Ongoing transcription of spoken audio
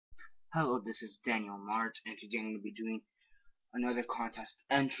Hello, this is Daniel Mart, and today I'm going to be doing another contest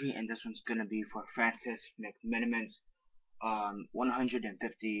entry, and this one's going to be for Francis McMenamin's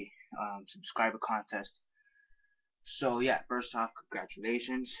 150 subscriber contest. So yeah, first off,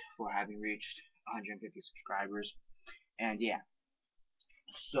 congratulations for having reached 150 subscribers, and yeah,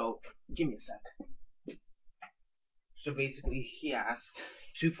 so give me a sec. So basically, he asked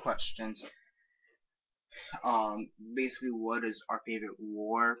two questions. Basically, what is our favorite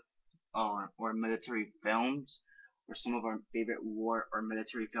war or military films, or some of our favorite war or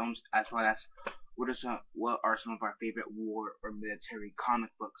military films, as well as what are some of our favorite war or military comic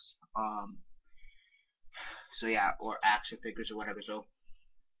books. So yeah, or action figures or whatever. So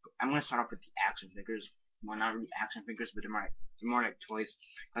I'm gonna start off with the action figures. Well, not really action figures, but they're more like toys.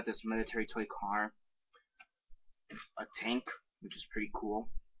 Got this military toy car, a tank, which is pretty cool.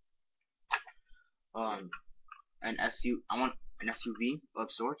 Um, I want an SUV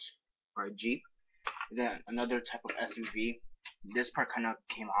of sorts, or a Jeep. Then another type of SUV. This part kind of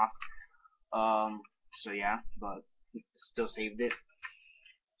came off. So yeah, but still saved it.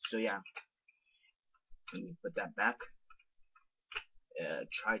 So yeah, let me put that back.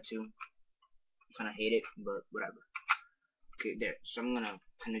 Try to. Kind of hate it, but whatever. Okay, there. So I'm gonna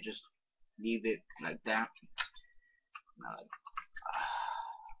kind of just leave it like that. Now,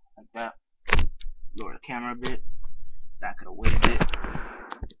 like that. Lower the camera a bit. Back it away a bit.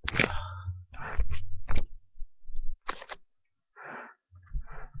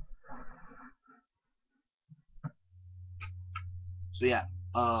 So yeah,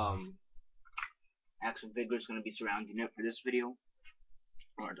 action figure is gonna be surrounding it for this video,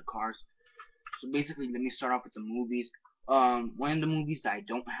 or the cars. So basically, let me start off with the movies. One of the movies that I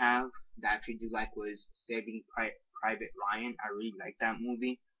don't have that I actually do like was Private Ryan. I really like that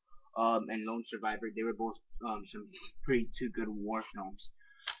movie. And Lone Survivor. They were both some pretty two good war films.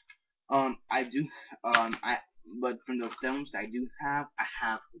 I do I but from the films I do have, I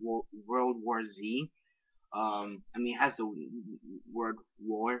have World War Z. I mean, it has the word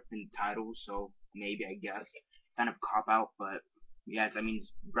war in the title, so maybe, I guess, kind of cop out, but yes, I mean,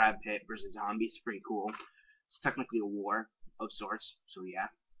 it's Brad Pitt versus zombies, pretty cool. It's technically a war of sorts, so yeah,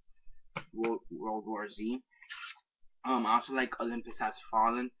 World War Z. I also like Olympus Has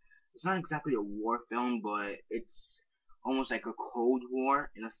Fallen. It's not exactly a war film, but it's almost like a Cold War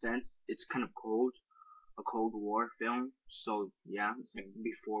in a sense. It's kind of cold, a Cold War film. So yeah, it's like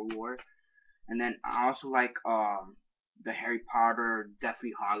before war. And then I also like the Harry Potter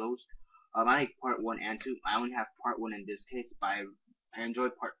Deathly Hallows. I like part one and two. I only have part one in this case, but I enjoy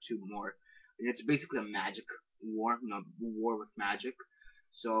part two more. And it's basically a magic war, war with magic.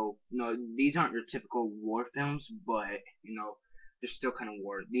 So these aren't your typical war films, but they're still kind of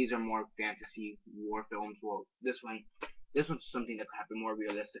war. These are more fantasy war films. Well, this one's something that could happen more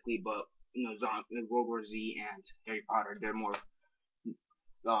realistically, but World War Z and Harry Potter, they're more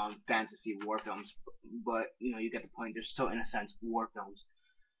fantasy war films, but you get the point. They're still in a sense war films.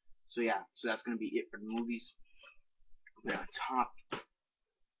 So yeah, so that's gonna be it for the movies. Put it on top,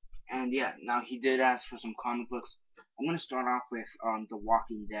 and yeah, now he did ask for some comic books. I'm gonna start off with The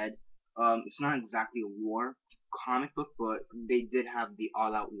Walking Dead. It's not exactly a war comic book, but they did have the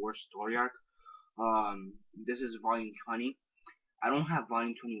All Out War story arc. This is volume 20. I don't have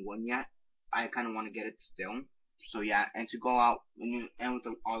volume 21 yet. I kind of want to get it still. So yeah, and to go out and end with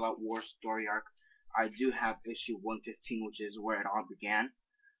the All Out War story arc, I do have issue 115, which is where it all began,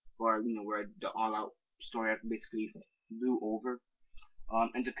 or where the All Out story arc basically blew over.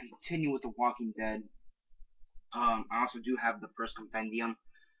 And to continue with The Walking Dead, I also do have the first compendium.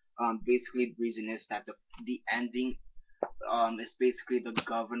 Basically, the reason is that the ending is basically the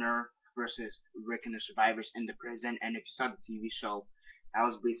governor versus Rick and the survivors in the prison. And if you saw the TV show, that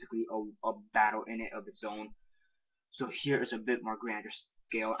was basically a battle in it of its own. So here is a bit more grander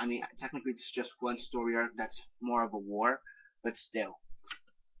scale. I mean, technically it's just one story arc that's more of a war, but still.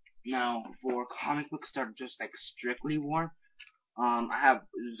 Now, for comic books that are just like strictly war, I have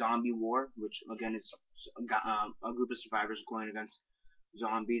Zombie War, which again is a group of survivors going against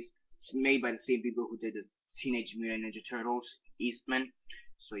zombies. It's made by the same people who did the Teenage Mutant Ninja Turtles, Eastman.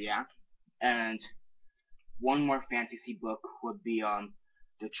 So yeah, and one more fantasy book would be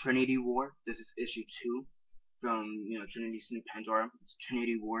the Trinity War. This is issue 2 from Trinity Sin Pandora. It's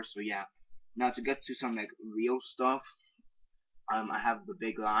Trinity War. So yeah. Now to get to some like real stuff, I have the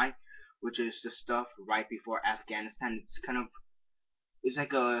Big Lie, which is the stuff right before Afghanistan. It's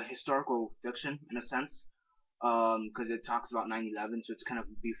like a historical fiction in a sense, because it talks about 9/11, so it's kind of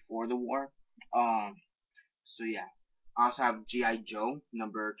before the war. Um, so yeah. I also have G.I. Joe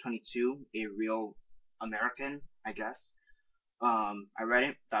number 22, a real American, I guess. I read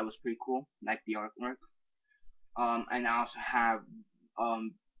it. That was pretty cool. Like the artwork. And I also have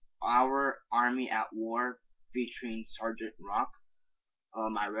um, Our Army at War featuring Sergeant Rock.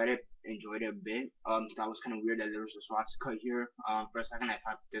 I read it, enjoyed it a bit. That was kind of weird that there was a swastika here. For a second, I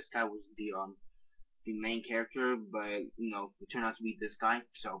thought this guy was the main character, but it turned out to be this guy.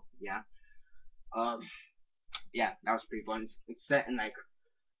 So yeah, um, yeah, that was pretty fun. It's set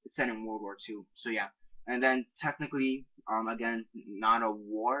in World War II. So yeah, and then technically, again, not a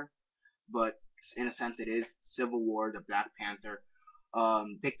war, but in a sense it is Civil War, the Black Panther.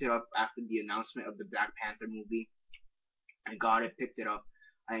 Picked it up after the announcement of the Black Panther movie. I got it, picked it up.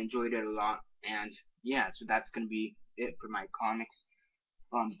 I enjoyed it a lot, and yeah, so that's gonna be it for my comics.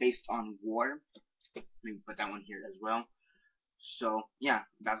 Based on war. Let me put that one here as well. So yeah,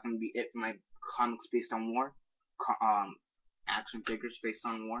 that's gonna be it for my comics based on war. Action figures based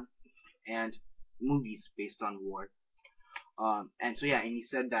on war, and movies based on war. And so yeah, and he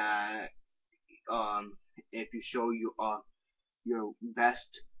said that if you show your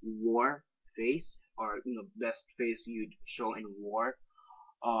best war face, or best face you'd show in war,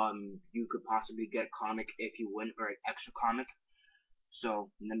 you could possibly get a comic if you win, or an extra comic. So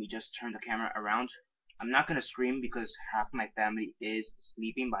let me just turn the camera around. I'm not gonna scream because half my family is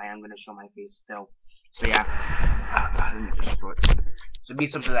sleeping, but I am gonna show my face still. So yeah, let me just throw it. So be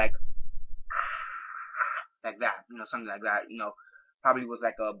something like that, something like that. Probably was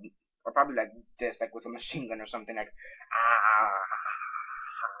like a, or probably like this, like with a machine gun or something, like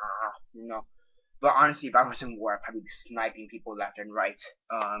But honestly, if I was in war, I'd probably be sniping people left and right.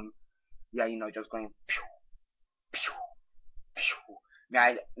 Yeah, just going pew, pew, pew.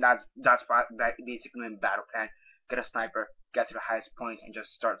 Yeah, that's basically my battle plan. Get a sniper, get to the highest point, and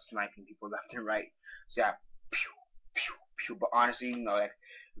just start sniping people left and right. So yeah, pew, pew, pew. But honestly, like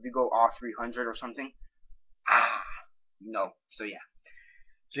if you go all 300 or something, So yeah.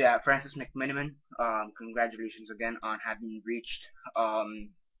 So yeah, Francis McMenamin, congratulations again on having reached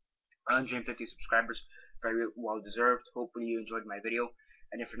 150 subscribers. Very well deserved. Hopefully you enjoyed my video.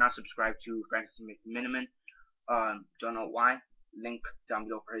 And if you're not subscribed to Francis McMenamin, don't know why, link down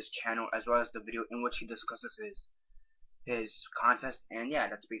below for his channel, as well as the video in which he discusses his contest. And yeah,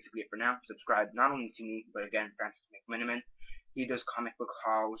 that's basically it for now. Subscribe not only to me, but again, Francis McMenamin. He does comic book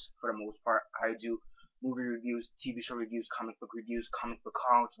hauls for the most part. I do movie reviews, TV show reviews, comic book reviews, comic book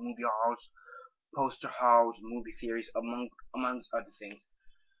hauls, movie hauls, poster hauls, movie theories, amongst other things.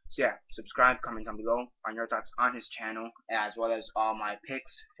 So yeah, subscribe, comment down below on your thoughts on his channel, as well as all my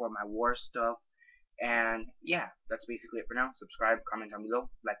picks for my war stuff. And yeah, that's basically it for now. Subscribe, comment down below,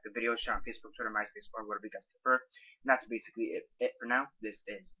 like the video, share on Facebook, Twitter, MySpace, or whatever you guys prefer. And that's basically it for now. This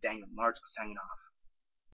is Daniel Mart signing off.